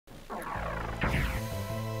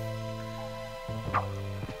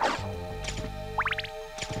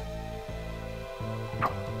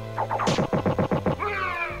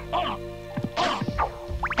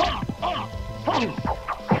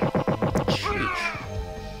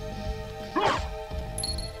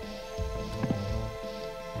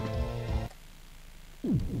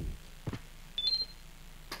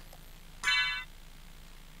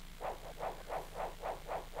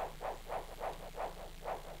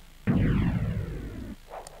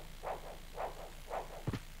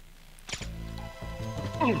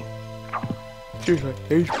She's like,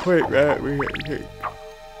 he's quite right. Wait,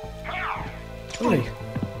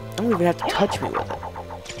 I don't even have to touch me with it.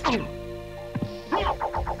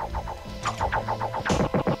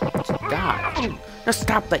 Stop. Now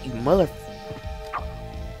stop that, you mother...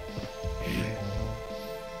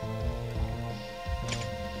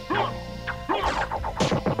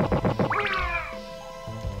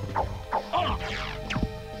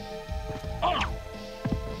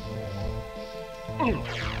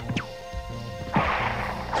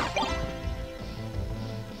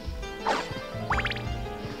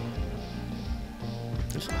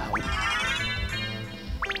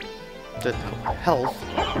 There's no health.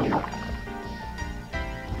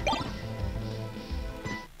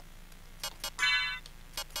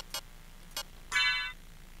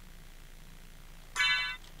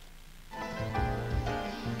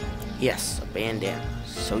 Yes, a bandana.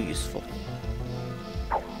 So useful.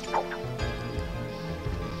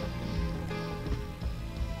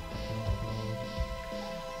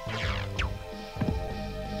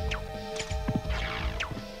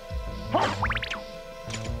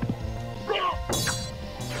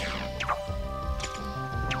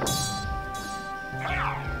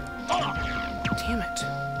 Damn it.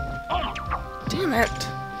 Damn it.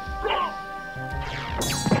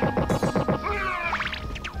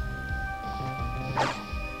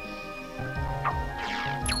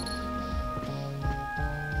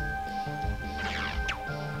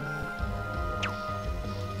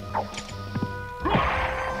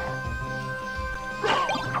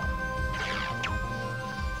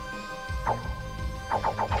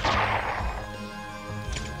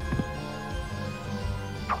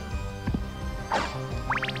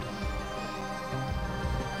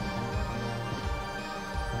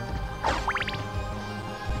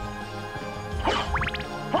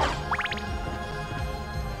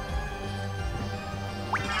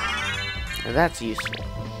 Now that's useful.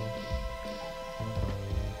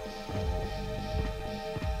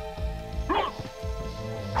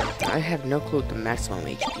 I have no clue what the maximum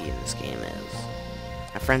HP in this game is.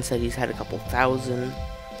 My friend said he's had a couple thousand.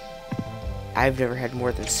 I've never had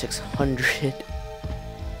more than 600.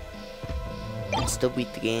 And still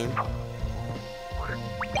beat the game.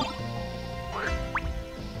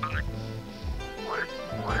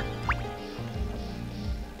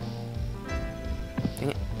 Dang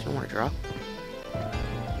it, don't want to drop.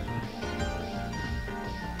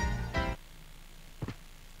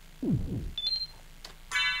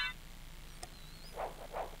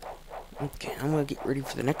 Okay, I'm gonna get ready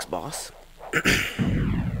for the next boss.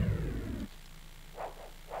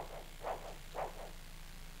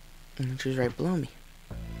 Which is right below me.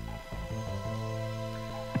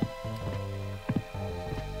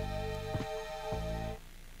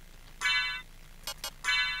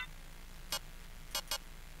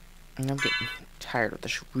 And I'm getting tired of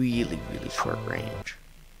this really short range.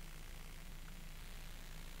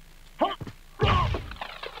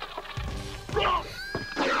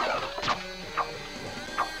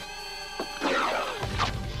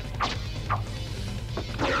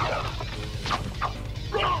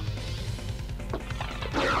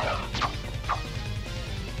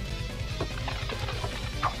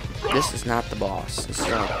 This is not the boss. This is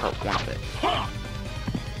only part one of it.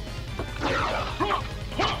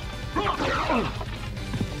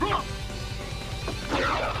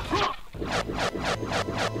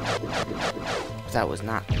 That was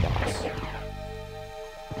not the boss.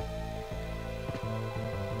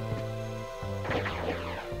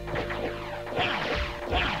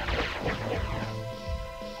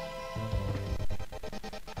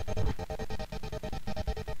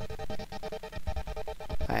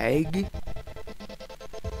 Egg.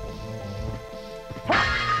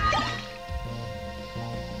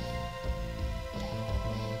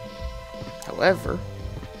 However,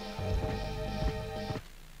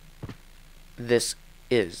 this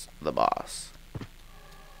is the boss.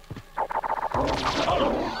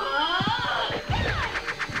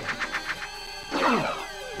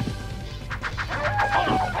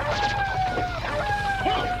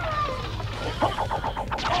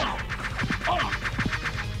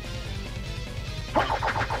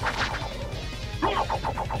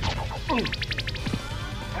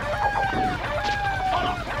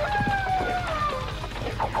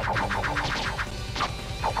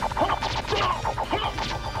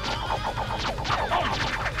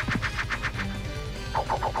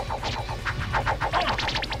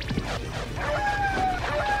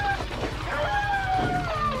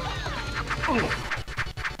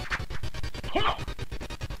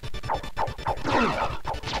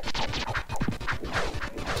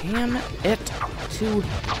 Damn it to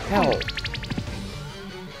hell.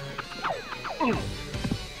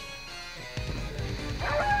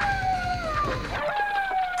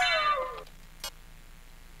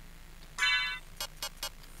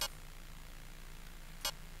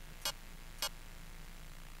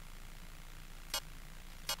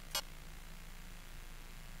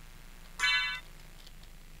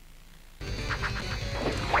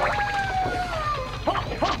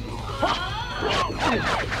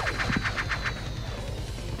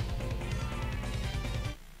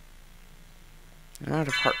 I'm out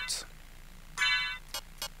of hearts.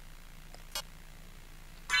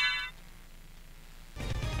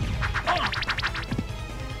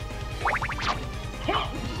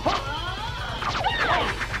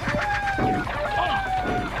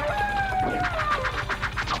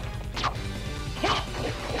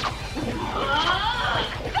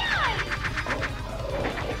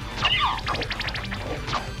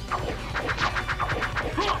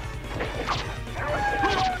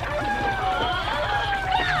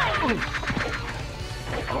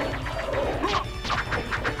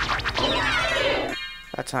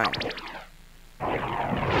 That time.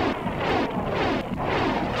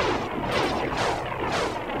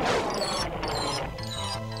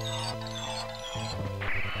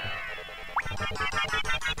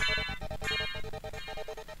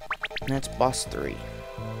 And that's boss 3.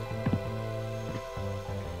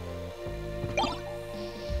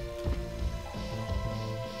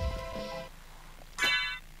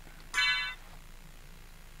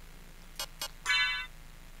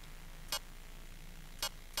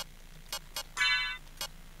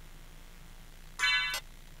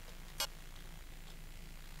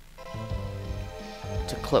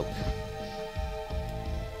 It's a cloak.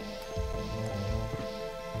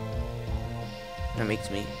 That makes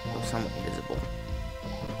me look somewhat invisible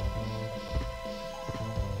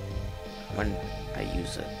when I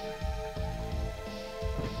use it.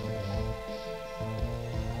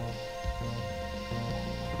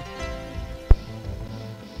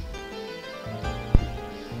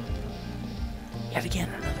 Yet again,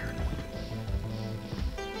 another one.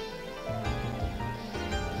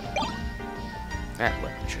 That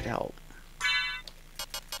weapon should help.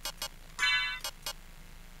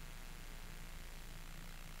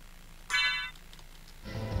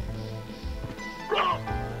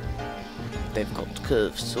 They've got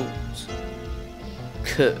curved swords.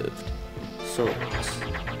 Curved swords.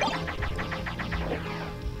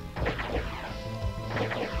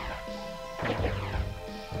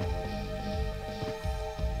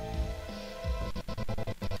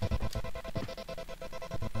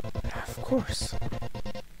 Of course.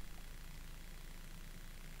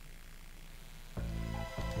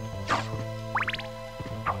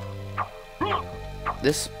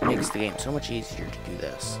 This makes the game so much easier to do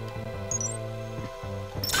this.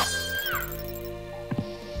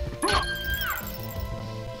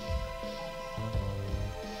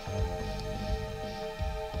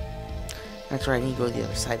 That's right, I need to go to the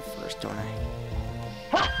other side first, don't I?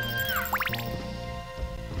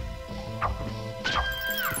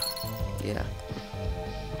 Yeah.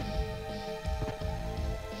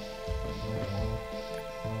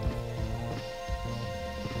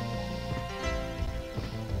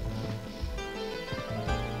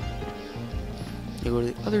 You go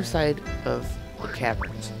to the other side of the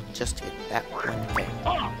caverns, just to get that one thing.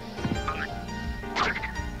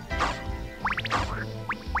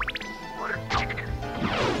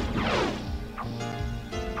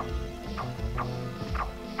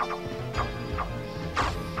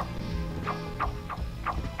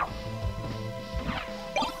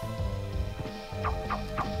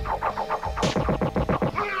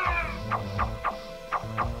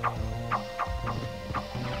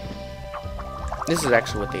 This is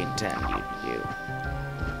actually what they intend you to do.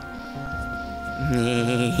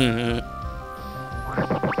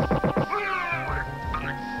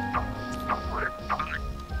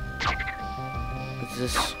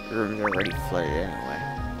 This room's already flooded anyway.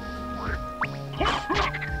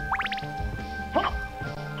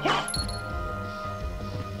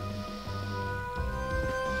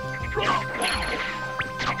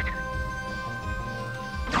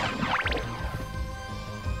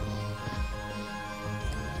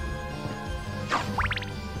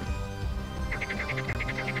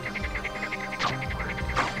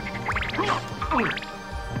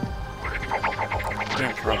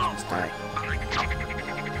 Damn frogs die.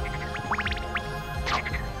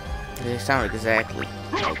 They sound exactly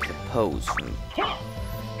like the pose from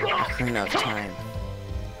Ocarina of Time.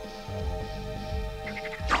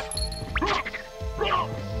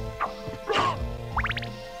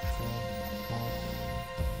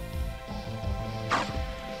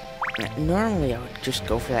 Normally I would just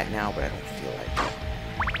go for that now, but I don't feel like it.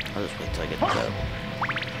 I'll just wait till I get the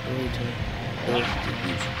ability to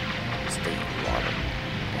use stay in water.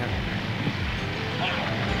 Yeah.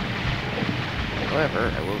 However,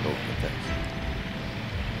 I will go with this.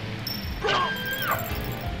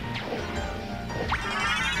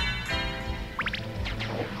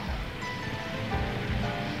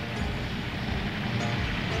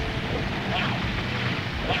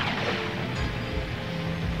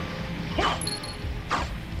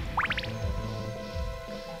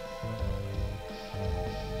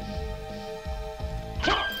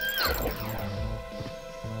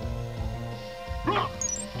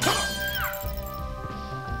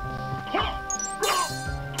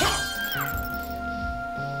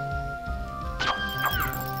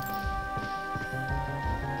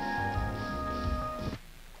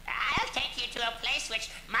 Which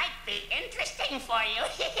might be interesting for you.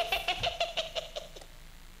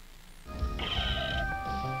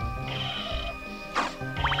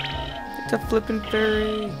 It's a flippin'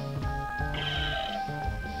 fairy.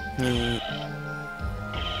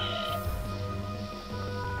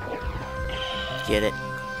 Get it?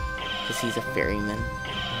 Because he's a ferryman.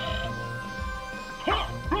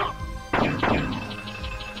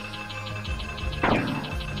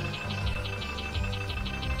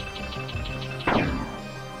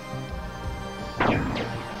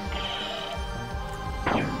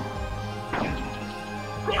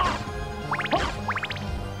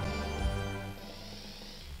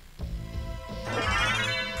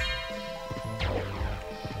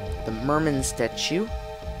 The merman statue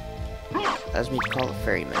allows me to call it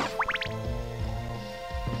ferryman.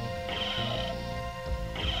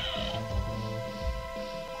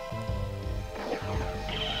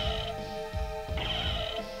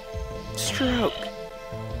 Stroke.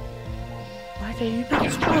 Why do you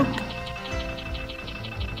not stroke?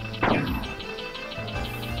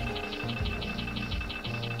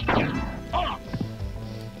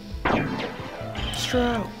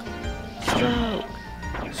 Stroke. Stroke.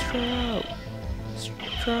 Stroke.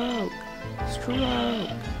 Stroke. Stroke.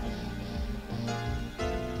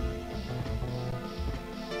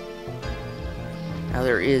 Now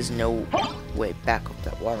there is no way back up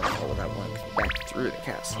that waterfall without going back through the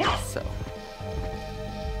castle, so.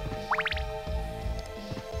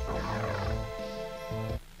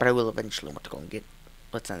 But I will eventually want to go and get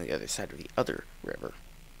what's on the other side of the other river.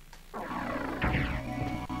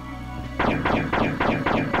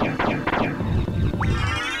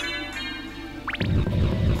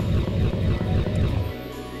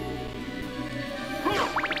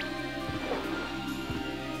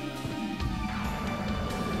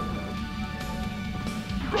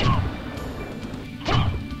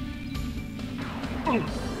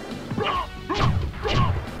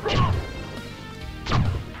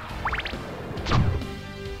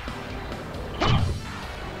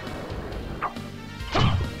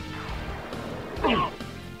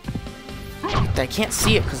 I can't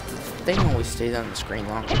see it because the thing always stays on the screen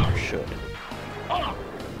longer than it should. I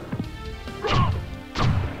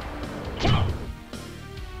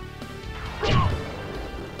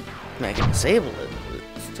mean, I can disable it,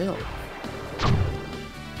 but still.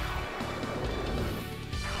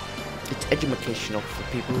 It's educational for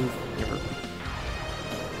people who've never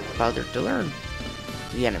bothered to learn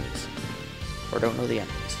the enemies, or don't know the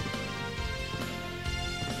enemies.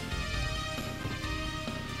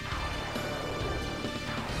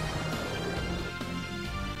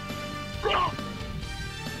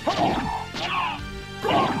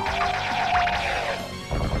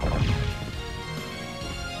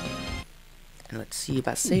 And let's see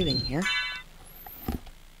about saving here.